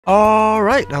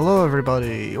Alright, hello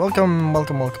everybody. Welcome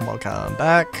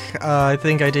back. I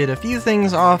think I did a few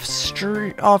things off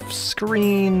screen.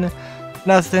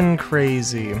 Nothing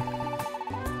crazy.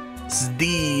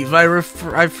 Steve,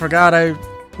 I forgot I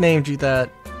named you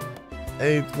that.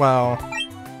 Wow.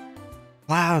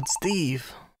 Wow, it's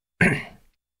Steve.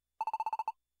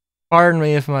 Pardon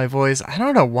me if my voice, I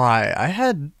don't know why. I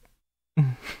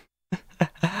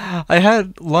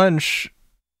had lunch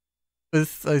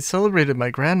I celebrated my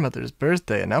grandmother's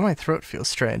birthday, and now my throat feels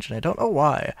strange, and I don't know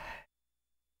why.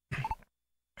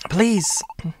 Please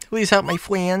help my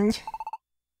friend.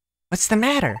 What's the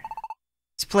matter?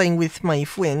 He's playing with my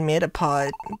friend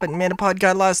Metapod, but Metapod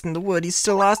got lost in the wood. He's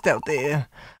still lost out there.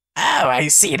 Oh, I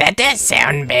see. That does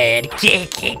sound bad.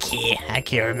 I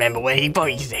can't remember what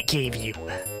voice I gave you.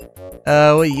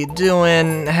 What you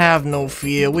doing? Have no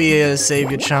fear. We here to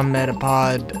save your chum,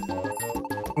 Metapod.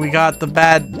 We got the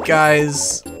bad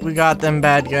guys. We got them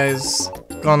bad guys.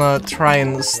 Gonna try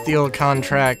and steal a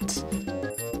contract.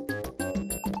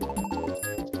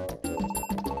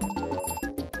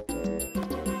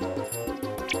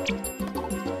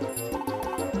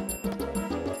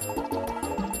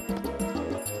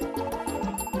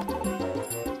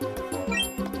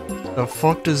 The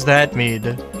fuck does that mean?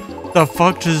 The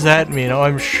fuck does that mean? Oh,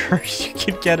 I'm sure you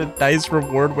can get a nice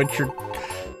reward when you're...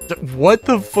 What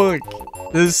the fuck?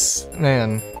 This...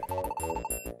 man.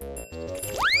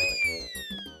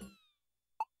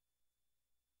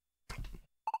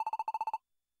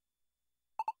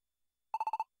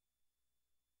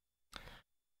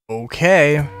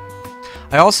 Okay.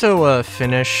 I also,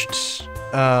 finished,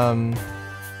 I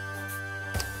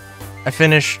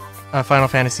finished Final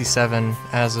Fantasy VII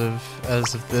as of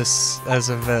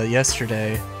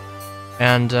yesterday,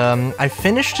 and I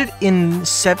finished it in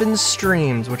 7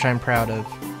 streams, which I'm proud of.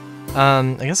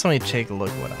 I guess let me take a look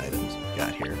at what items we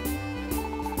got here.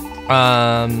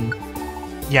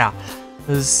 Yeah,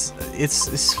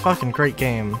 it's fucking great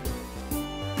game,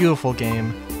 beautiful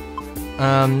game.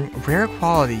 Rare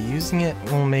quality. Using it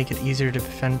will make it easier to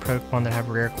defend Pokemon that have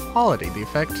rare quality. The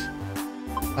effect.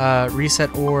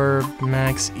 Reset orb,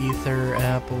 max ether,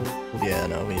 apple. Yeah,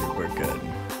 no, we're good.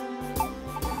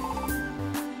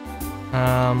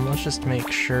 Let's just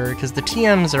make sure, because the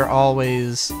TMs are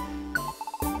always...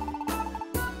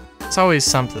 It's always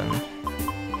something.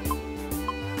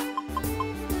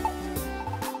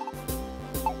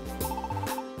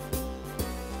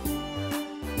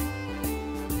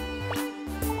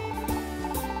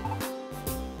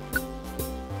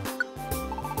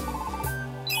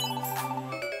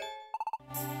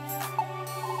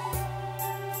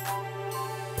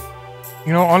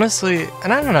 You know, honestly,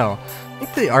 and I don't know, I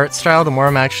think the art style, the more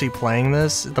I'm actually playing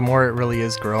this, the more it really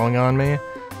is growing on me.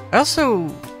 I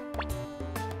also...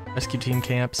 Rescue team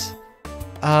camps.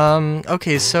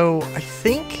 Okay, so I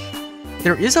think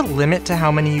there is a limit to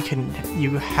how many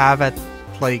you have at,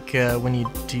 like, when you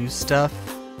do stuff.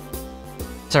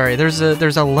 Sorry, there's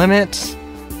a limit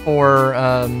for,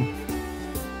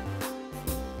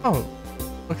 Oh,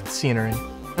 look at the scenery.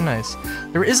 Oh, nice.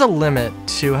 There is a limit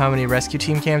to how many rescue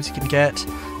team camps you can get.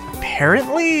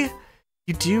 Apparently,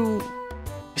 you do...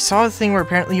 I saw a thing where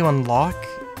apparently you unlock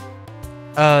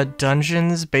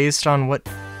dungeons based on what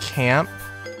camp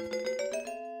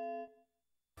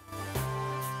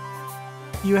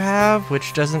you have,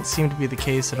 which doesn't seem to be the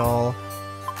case at all.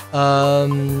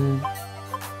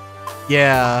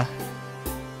 Yeah.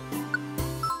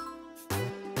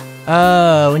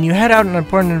 When you head out on an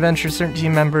important adventure, certain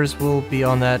team members will be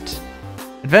on that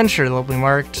adventure. They'll be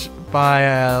marked by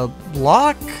a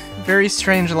lock, very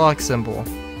strange lock symbol.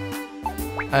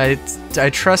 I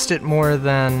trust it more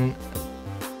than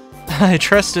I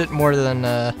trust it more than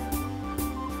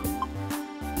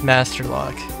Master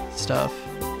Lock stuff.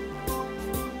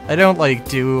 I don't like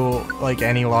do like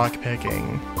any lock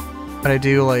picking, but I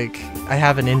do like I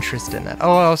have an interest in it.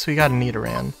 Oh, also we got a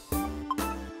Nidoran.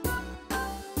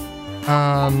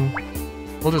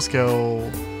 We'll just go.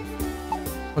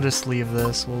 We'll just leave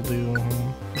this. We'll do.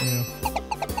 Yeah.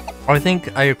 Oh, I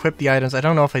think I equipped the items. I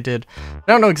don't know if I did. I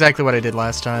don't know exactly what I did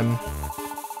last time.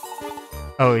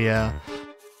 Oh yeah.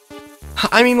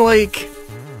 I mean, like,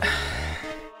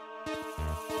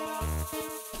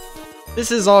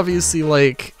 this is obviously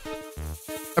like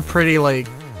a pretty like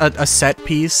a set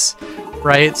piece,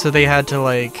 right? So they had to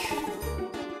like,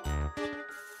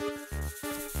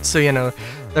 so you know,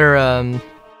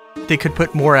 they could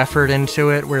put more effort into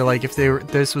it. Where like if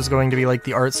this was going to be like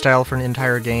the art style for an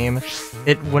entire game,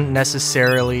 it wouldn't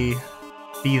necessarily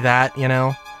be that, you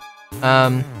know.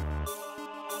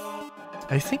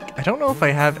 I don't know if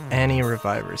I have any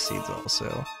Reviver Seeds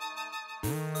also.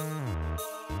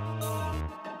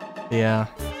 Yeah.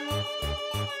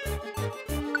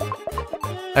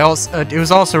 I also it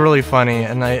was also really funny,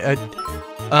 and I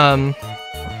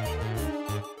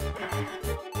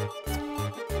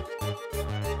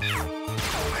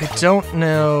don't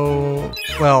know.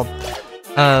 Well,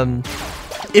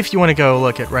 if you want to go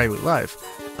look at Raiwu Live,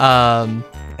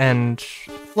 and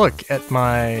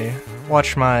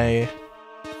watch my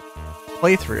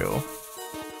playthrough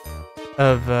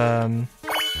of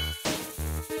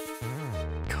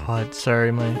God,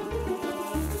 sorry, my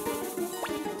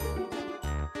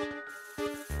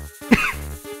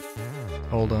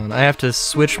hold on, I have to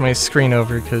switch my screen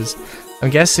over because I'm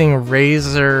guessing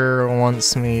Razor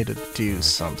wants me to do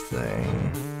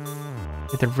something.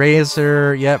 Either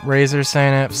Razor, yep, Razor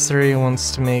Synapse 3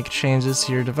 wants to make changes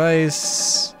to your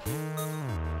device.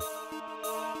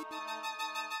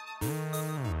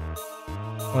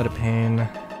 What a pain.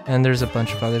 And there's a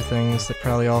bunch of other things that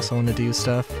probably also want to do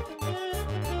stuff.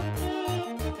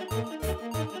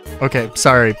 Okay,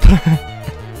 sorry.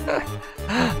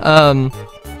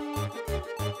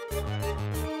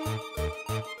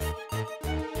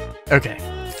 Okay,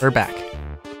 we're back.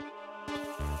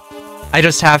 I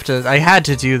had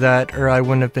to do that or I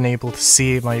wouldn't have been able to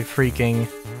see my freaking...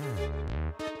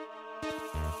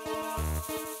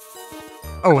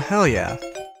 Oh, hell yeah.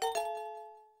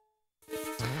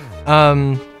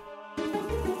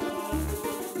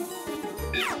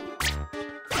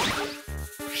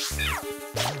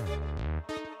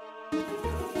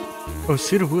 Oh,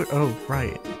 Sudowoodo. Oh,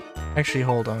 right. Actually,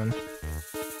 hold on.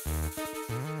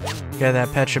 Yeah, that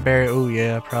Pecha Berry. Oh,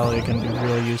 yeah, probably gonna be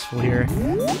really useful here.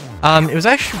 It was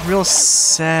actually real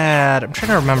sad. I'm trying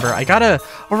to remember. I got a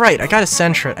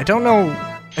Sentret. I don't know.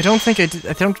 I don't think I did.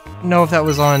 I don't know if that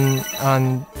was on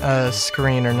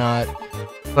screen or not.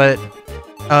 But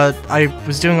I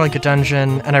was doing like a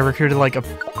dungeon, and I recruited like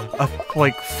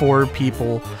like 4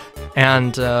 people,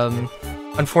 and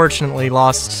unfortunately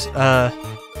lost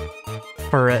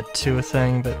Barret to a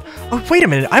thing. But oh, wait a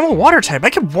minute! I'm a water type. I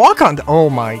can walk on. Oh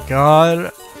my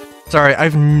god! Sorry,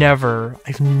 I've never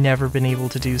been able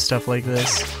to do stuff like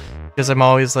this because I'm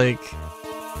always like,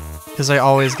 because I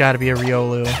always got to be a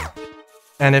Riolu,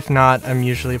 and if not, I'm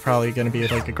usually probably gonna be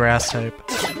like a grass type.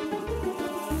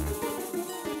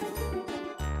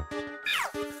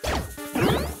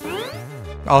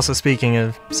 Also, speaking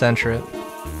of Sentret.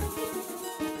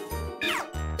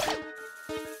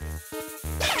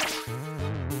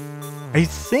 I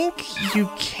think you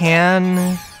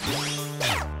can...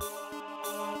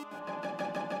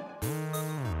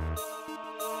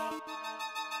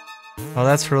 Oh,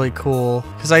 that's really cool.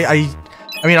 Because I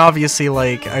mean, obviously,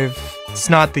 like, it's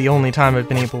not the only time I've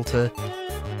been able to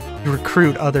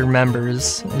recruit other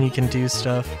members, and you can do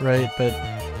stuff, right? But...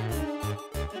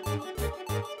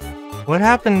 What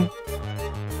happened?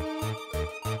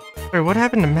 Wait, what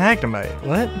happened to Magnemite?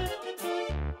 What?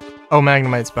 Oh,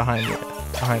 Magnemite's behind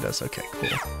us. Okay, cool.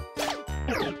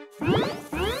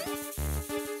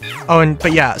 Oh,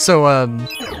 but yeah, so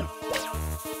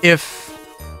if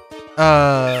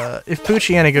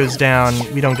Poochyena goes down,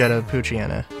 we don't get a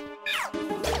Poochyena,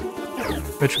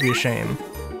 which would be a shame.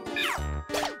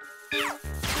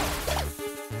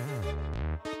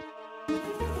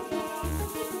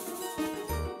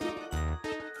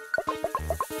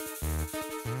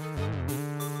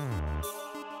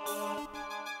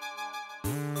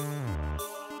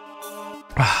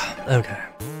 Okay.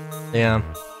 Yeah.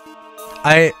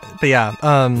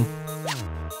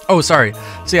 Oh, sorry.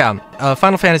 So yeah,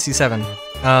 Final Fantasy VII.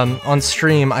 On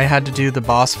stream, I had to do the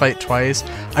boss fight twice.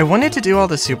 I wanted to do all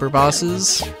the super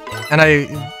bosses, and I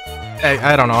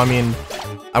don't know, I mean,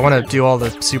 I want to do all the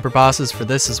super bosses for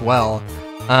this as well.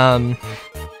 I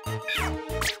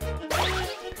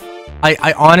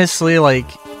honestly, like,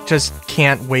 just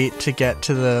can't wait to get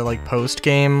to the, like,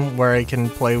 post-game where I can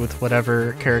play with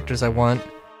whatever characters I want.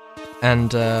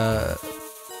 And,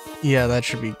 yeah, that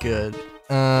should be good.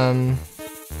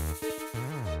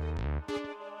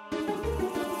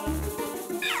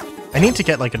 I need to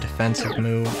get, like, a defensive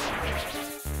move.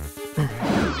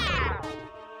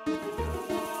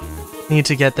 Need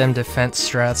to get them defense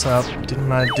strats up,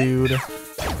 my dude.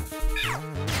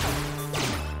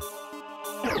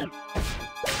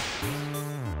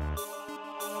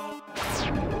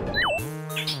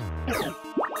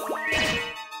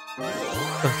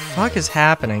 What the fuck is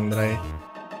happening that I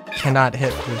cannot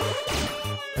hit with...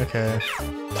 Okay.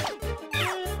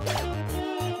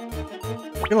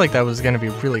 I feel like that was gonna be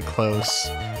really close.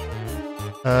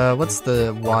 What's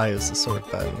the... Y is the sword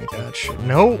button? Gotcha.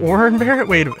 No Oran Berry?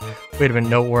 Wait a minute,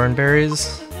 no Oran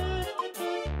Berries?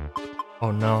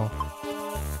 Oh no.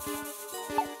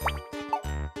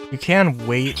 You can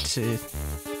wait to...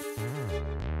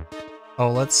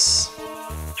 Oh, let's...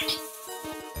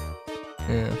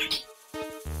 Yeah.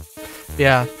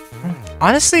 Yeah.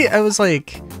 Honestly, I was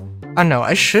like... I don't know,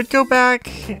 I should go back...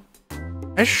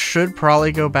 I should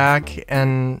probably go back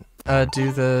and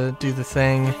do the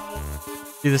thing.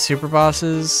 Do the super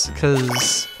bosses,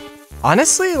 because...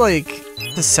 Honestly, like,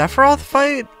 the Sephiroth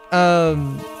fight,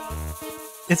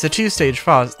 it's a two-stage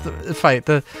fight.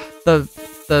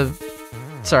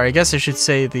 Sorry, I guess I should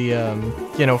say the,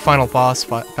 you know, final boss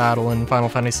battle in Final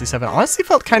Fantasy VII honestly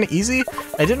felt kind of easy.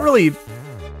 I didn't really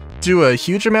do a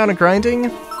huge amount of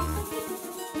grinding.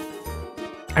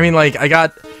 I mean, like,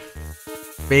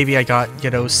 maybe I got,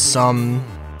 you know, some,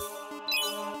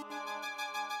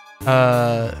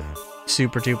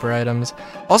 super duper items.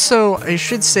 Also, I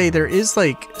should say there is,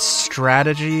 like,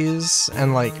 strategies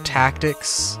and, like,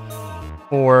 tactics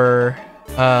for,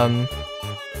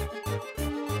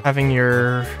 having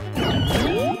your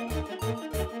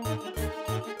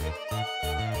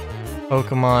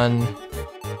Pokemon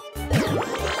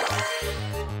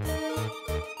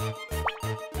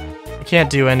I can't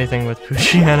do anything with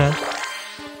Poochyena.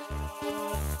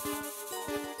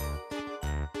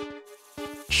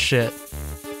 Shit.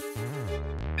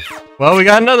 Well, we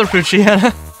got another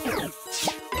Poochyena.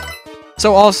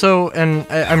 So also, and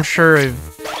I'm sure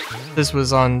this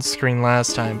was on screen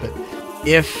last time, but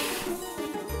if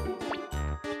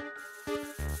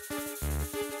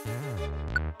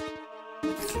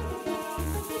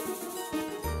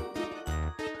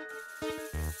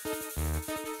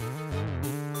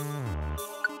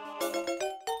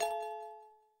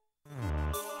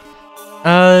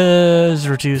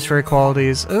reduced rare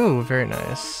qualities. Oh, very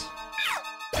nice.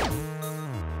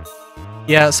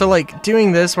 Yeah, so like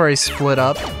doing this where I split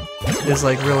up is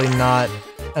like really not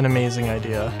an amazing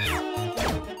idea.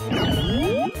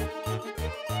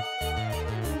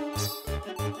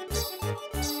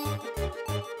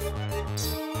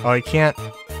 Oh, I can't.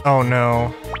 Oh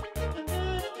no.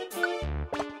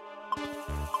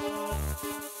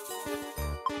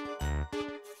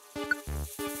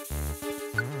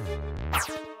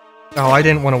 Oh, I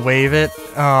didn't want to wave it.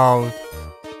 Oh.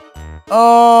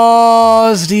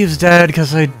 Oh, Steve's dead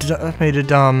because I made it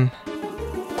dumb.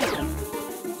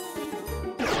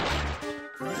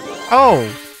 Oh,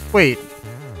 wait.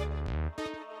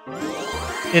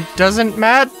 It doesn't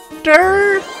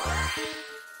matter?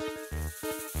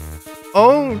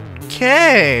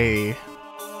 Okay.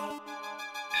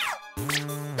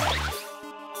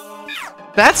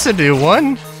 That's a new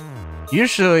one.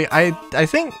 Usually, I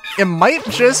think it might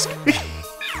just be...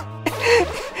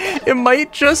 it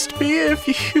might just be if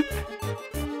you...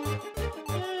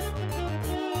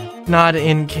 Not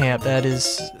in camp, that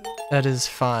is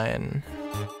fine.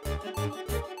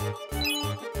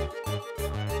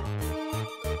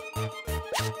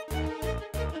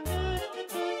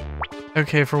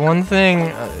 Okay, for one thing,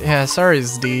 yeah, sorry,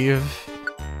 Steve.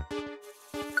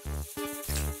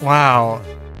 Wow.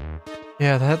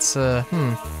 Yeah, that's,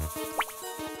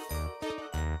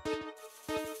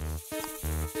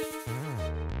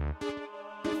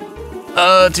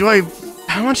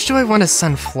 how much do I want to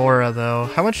send Flora, though?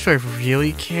 How much do I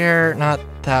really care? Not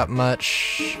that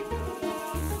much.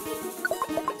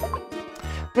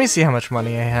 Let me see how much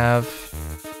money I have.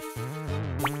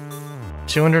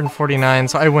 249,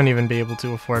 so I wouldn't even be able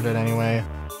to afford it anyway.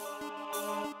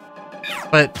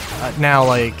 But, now,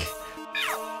 like...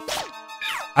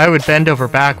 I would bend over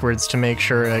backwards to make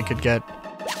sure I could get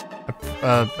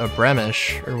a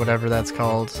Bremish, or whatever that's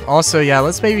called. Also, yeah,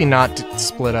 let's maybe not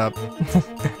split up.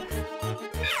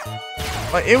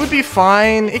 It would be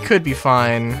fine. It could be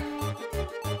fine.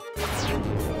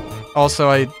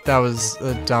 Also, that was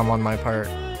dumb on my part.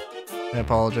 I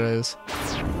apologize.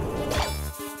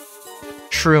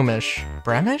 Shroomish.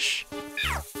 Bremish?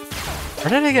 Where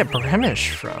did I get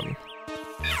Bremish from?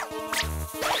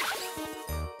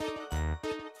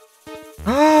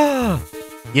 Ah!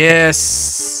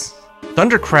 Yes!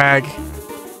 Thundercrag!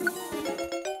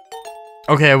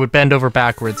 Okay, I would bend over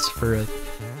backwards for a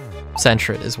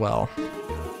Sentret as well.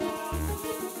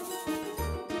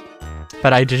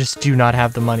 But I just do not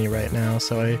have the money right now,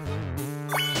 so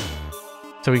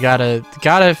we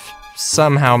gotta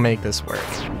somehow make this work.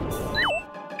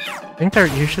 I think they're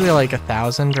usually like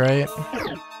 1,000, right?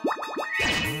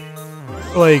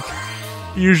 Like,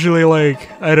 usually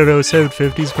like, I don't know,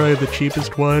 750 is probably the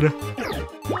cheapest one.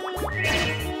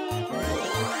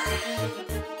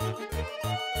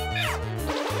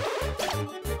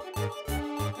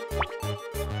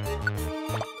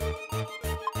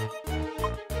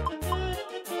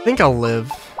 I think I'll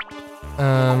live.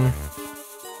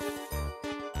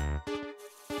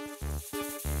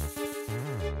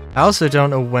 I also don't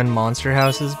know when monster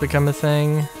houses become a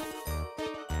thing.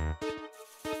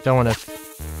 Don't want to...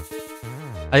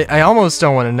 I almost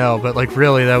don't want to know, but like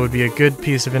really that would be a good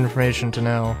piece of information to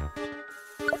know.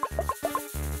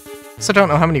 So I don't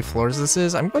know how many floors this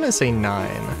is. I'm gonna say 9.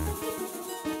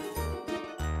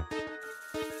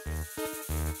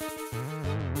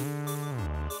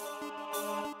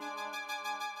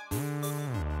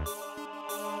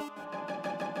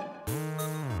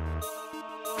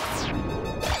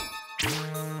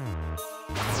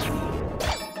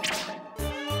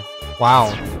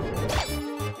 Wow.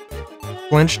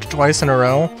 Flinched twice in a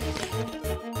row.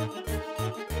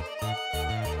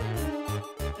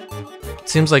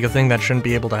 Seems like a thing that shouldn't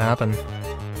be able to happen.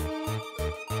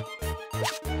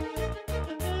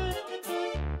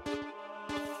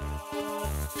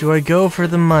 Do I go for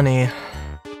the money?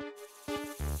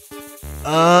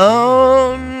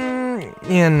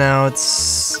 Yeah, no,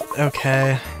 it's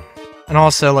okay. And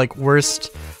also, like,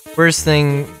 worst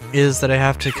thing is that I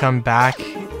have to come back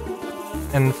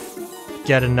and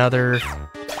get another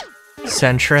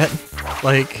Sentret.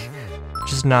 Like,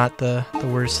 just not the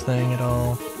worst thing at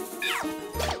all.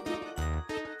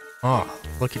 Oh,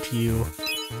 look at you.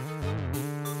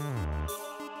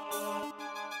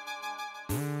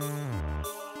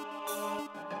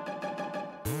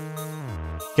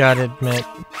 Gotta admit.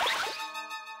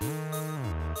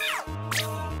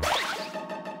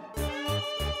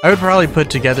 I would probably put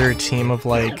together a team of,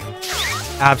 like,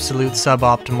 absolute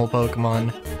suboptimal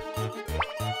Pokemon.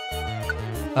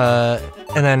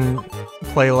 And then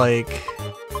play, like...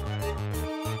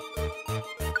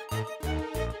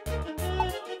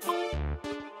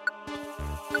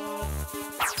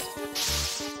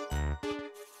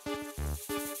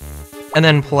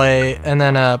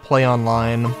 play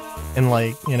online in,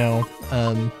 like, you know,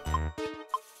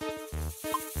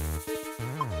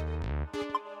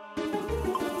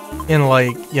 in,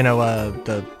 like, you know,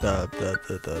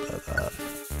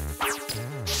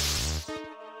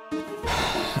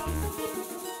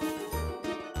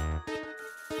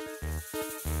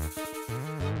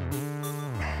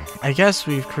 I guess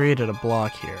we've created a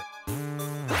block here.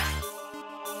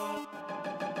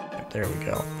 There we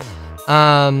go.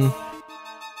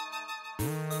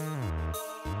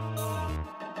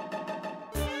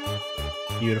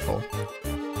 Beautiful.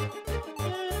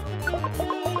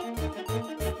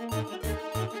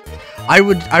 I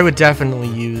would definitely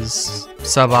use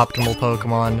suboptimal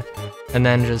Pokemon and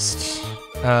then just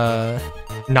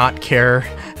not care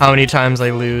how many times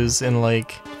I lose in,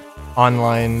 like,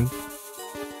 online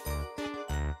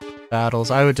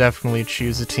battles. I would definitely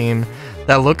choose a team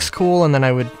that looks cool, and then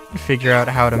I would figure out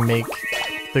how to make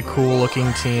the cool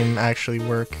looking team actually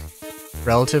work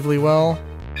relatively well.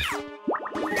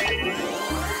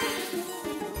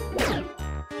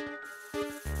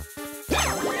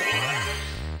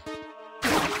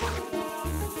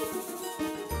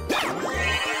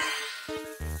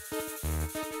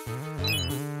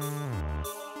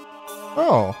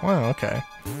 Oh, wow, okay.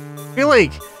 I feel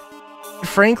like,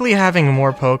 frankly, having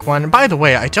more Pokemon... By the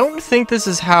way, I don't think this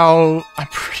is how... I'm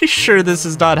pretty sure this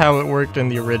is not how it worked in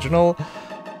the original.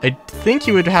 I think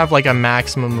you would have, like, a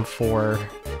maximum of 4.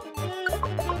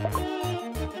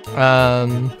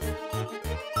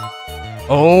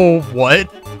 Oh,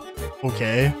 what?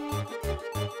 Okay.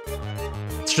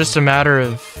 It's just a matter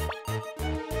of...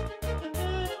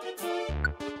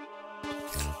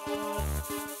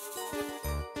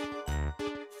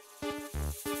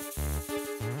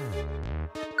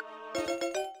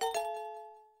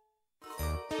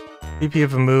 VP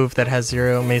of a move that has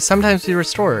 0 may sometimes be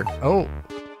restored. Oh.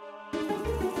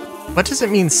 What does it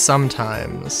mean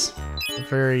sometimes? A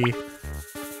very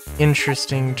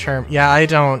interesting term. Yeah, I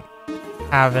don't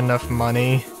have enough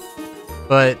money,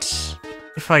 but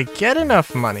if I get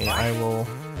enough money, I will...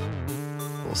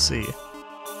 We'll see.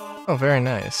 Oh, very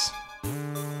nice.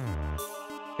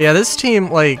 Yeah, this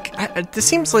team, like, this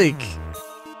seems like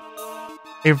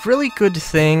a really good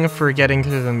thing for getting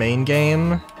through the main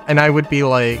game, and I would be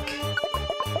like...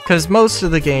 Because most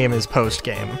of the game is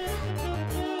post-game.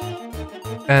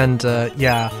 And,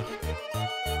 yeah.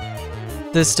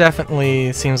 This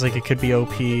definitely seems like it could be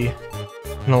OP in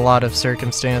a lot of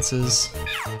circumstances.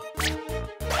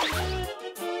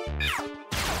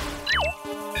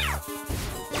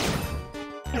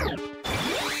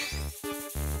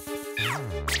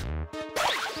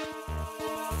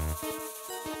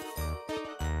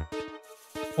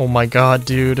 Oh my god,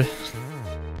 dude.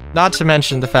 Not to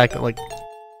mention the fact that, like,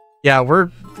 yeah, we're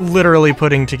literally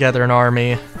putting together an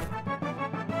army.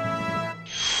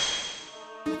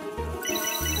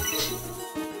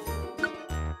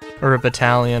 Or a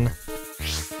battalion.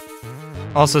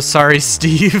 Also, sorry,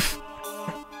 Steve.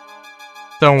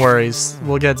 Don't worry,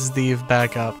 we'll get Steve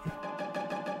back up.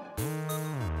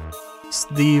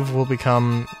 Steve will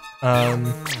become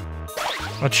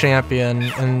a champion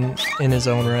in his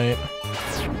own right.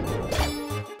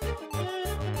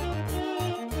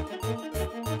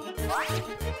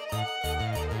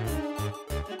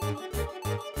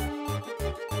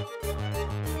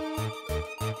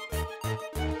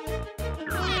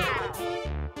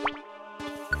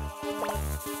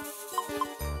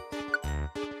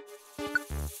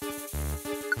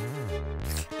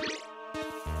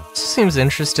 Seems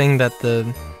interesting that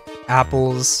the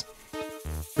apples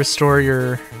restore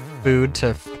your food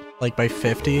to like by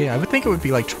 50. I would think it would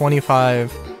be like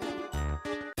 25,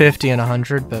 50, and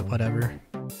 100, but whatever.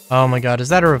 Oh my god, is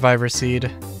that a reviver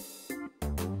seed?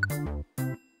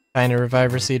 Find a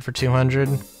reviver seed for 200.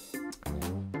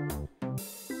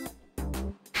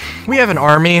 We have an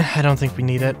army. I don't think we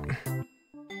need it.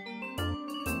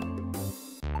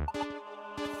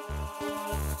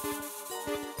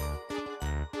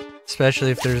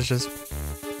 Especially if there's just,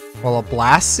 well, a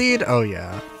blast seed? Oh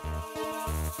yeah.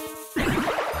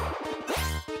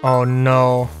 Oh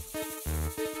no.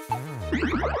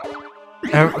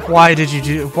 Why did you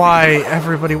do, why,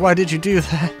 everybody, why did you do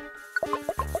that?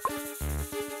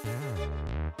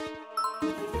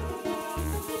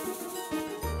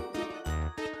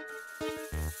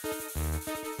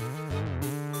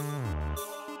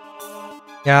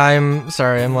 Yeah, I'm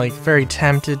sorry, I'm like very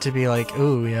tempted to be like,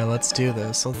 ooh, yeah, let's do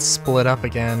this. Let's split up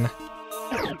again.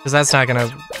 Because that's not gonna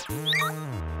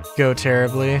go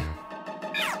terribly.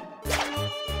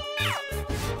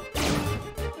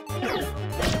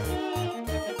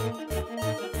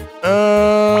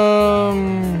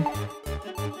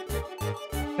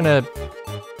 Gonna...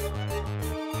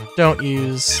 Don't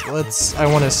use... Let's... I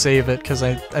want to save it because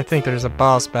I think there's a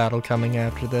boss battle coming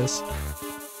after this.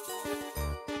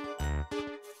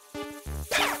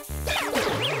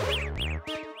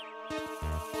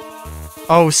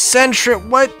 Oh, Sentret,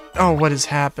 what? Oh, what is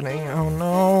happening? Oh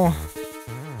no.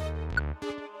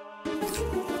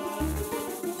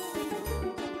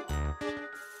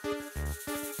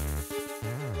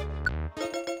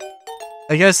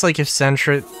 I guess, like, if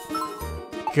Sentret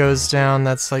goes down,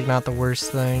 that's, like, not the worst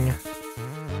thing.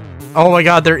 Oh my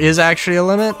god, there is actually a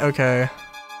limit? Okay.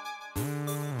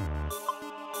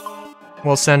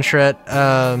 Well, Sentret,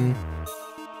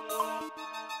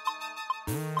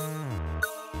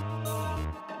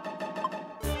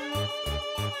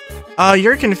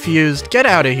 you're confused. Get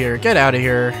out of here. Get out of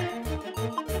here.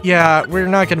 Yeah, we're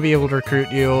not gonna be able to recruit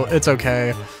you. It's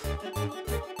okay.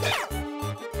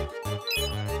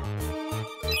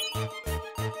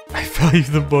 I value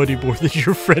the money more than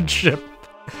your friendship.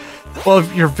 Well,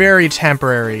 you're very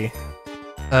temporary.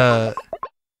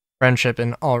 Friendship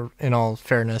in all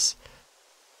fairness.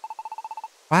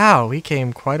 Wow, we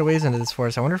came quite a ways into this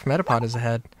forest. I wonder if Metapod is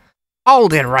ahead.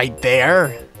 Hold it right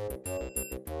there.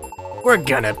 We're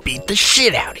gonna beat the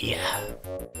shit out of you.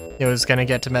 It was gonna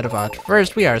get to Metapod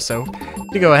first. We are, so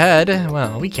to go ahead.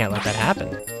 Well, we can't let that happen.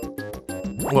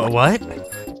 What?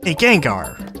 Hey,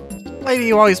 Gengar. Why do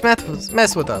you always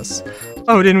mess with us?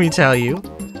 Oh, didn't we tell you?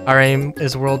 Our aim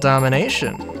is world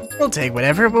domination. We'll take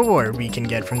whatever reward we can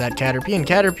get from that Caterpie, and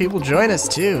Caterpie will join us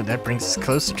too. That brings us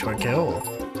closer to our goal.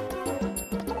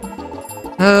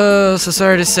 Oh, so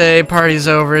sorry to say, party's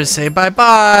over. Say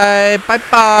bye-bye!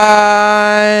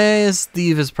 Bye-bye!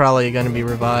 Steve is probably gonna be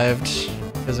revived,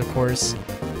 because of course.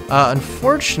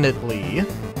 Unfortunately...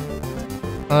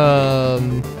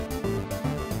 Ooh.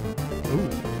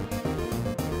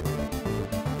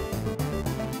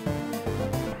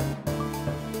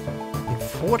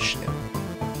 Unfortunate.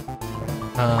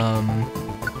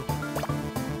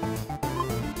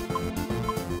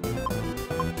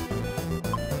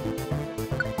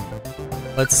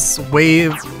 Let's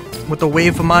wave with the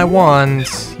wave of my wand.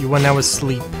 You went now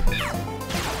asleep.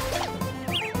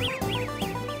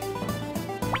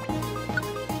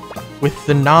 With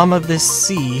the nom of this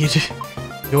seed,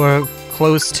 you're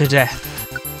close to death.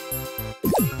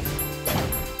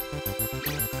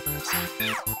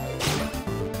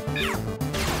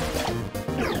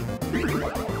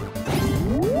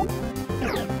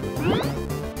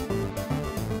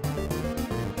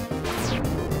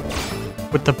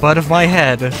 With the butt of my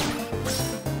head.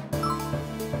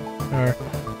 Our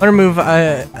under move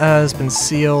has been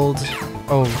sealed.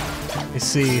 Oh, I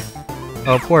see.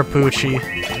 Oh, poor Poochie.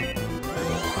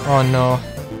 Oh no.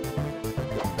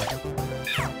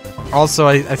 Also,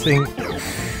 I think...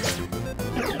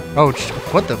 Oh,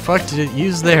 what the fuck did it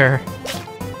use there?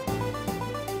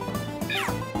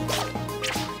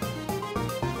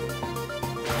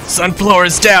 Sunflower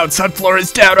is down,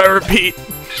 I repeat!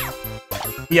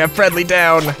 Yeah, friendly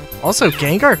down! Also,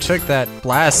 Gengar took that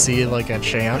Blast Seed like a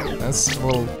champ. That's a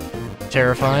little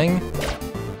terrifying.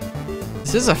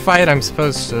 This is a fight I'm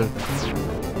supposed to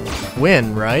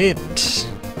win, right?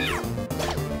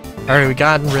 Alright, we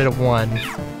gotten rid of one.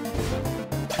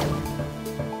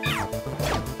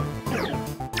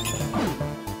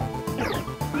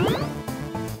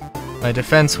 My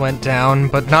defense went down,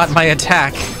 but not my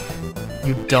attack.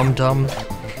 You dum-dum.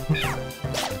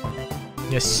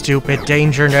 You stupid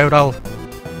danger noodle.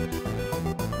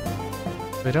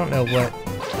 I don't know what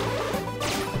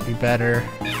would be better.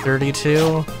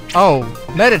 32? Oh,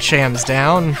 Metacham's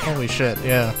down. Holy shit,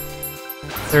 yeah.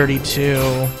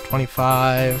 32,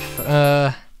 25,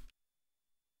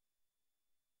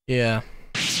 yeah.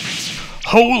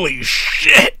 Holy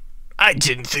shit! I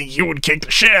didn't think you would kick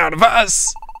the shit out of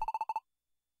us!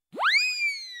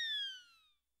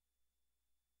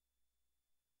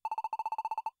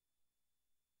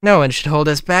 No one should hold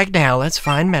us back now. Let's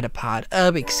find Metapod.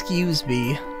 Excuse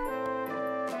me.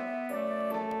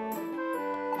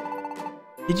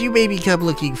 Did you maybe come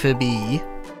looking for me?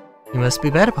 You must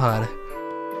be Metapod.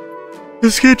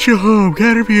 Let's get you home.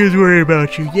 Caterpillar's worried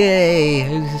about you. Yay!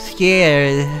 I was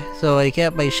scared, so I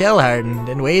kept my shell hardened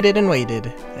and waited and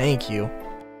waited. Thank you.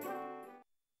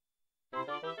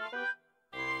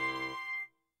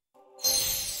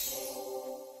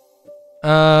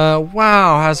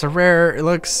 Wow, has a rare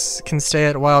looks can stay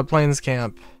at Wild Plains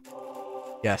Camp.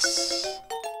 Yes.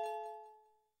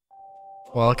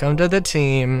 Welcome to the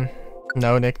team.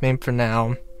 No nickname for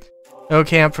now. No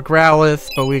camp for Growlithe,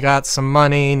 but we got some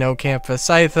money. No camp for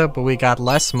Scyther, but we got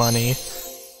less money.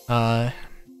 Rare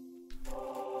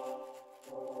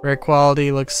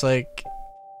quality looks like...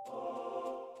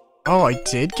 Oh, I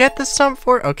did get the stump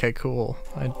for it? Okay, cool.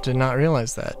 I did not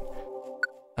realize that.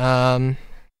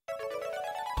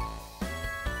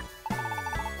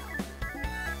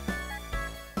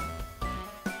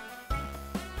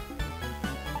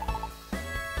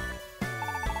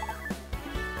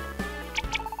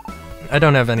 I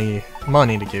don't have any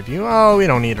money to give you. Oh, we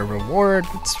don't need a reward.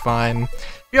 It's fine.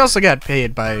 We also got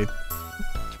paid by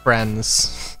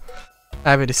friends.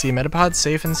 Happy to see Metapod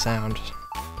safe and sound.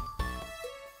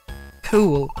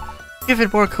 Cool. Even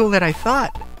more cool than I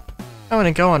thought. I want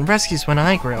to go on rescues when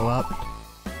I grow up.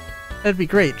 That'd be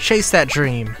great. Chase that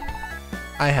dream.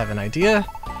 I have an idea.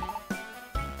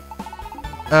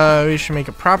 We should make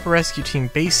a proper rescue team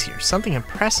base here. Something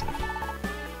impressive.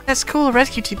 That's cool. A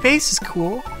rescue team base is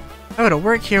cool. I want to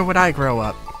work here when I grow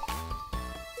up.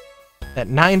 That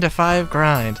 9 to 5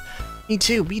 grind. Me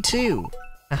too, me too.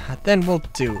 Then we'll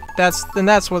do. That's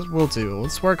what we'll do.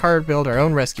 Let's work hard, build our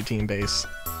own rescue team base.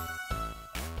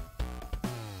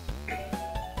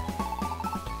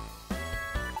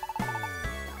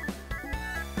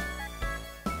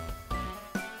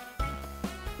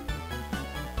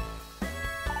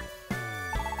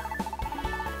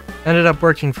 Ended up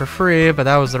working for free, but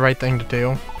that was the right thing to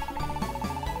do.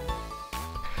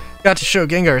 Got to show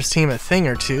Gengar's team a thing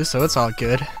or two, so it's all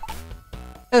good.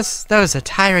 That was a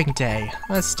tiring day.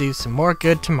 Let's do some more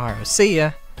good tomorrow. See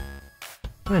ya!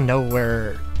 I don't know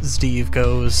where Steve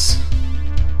goes.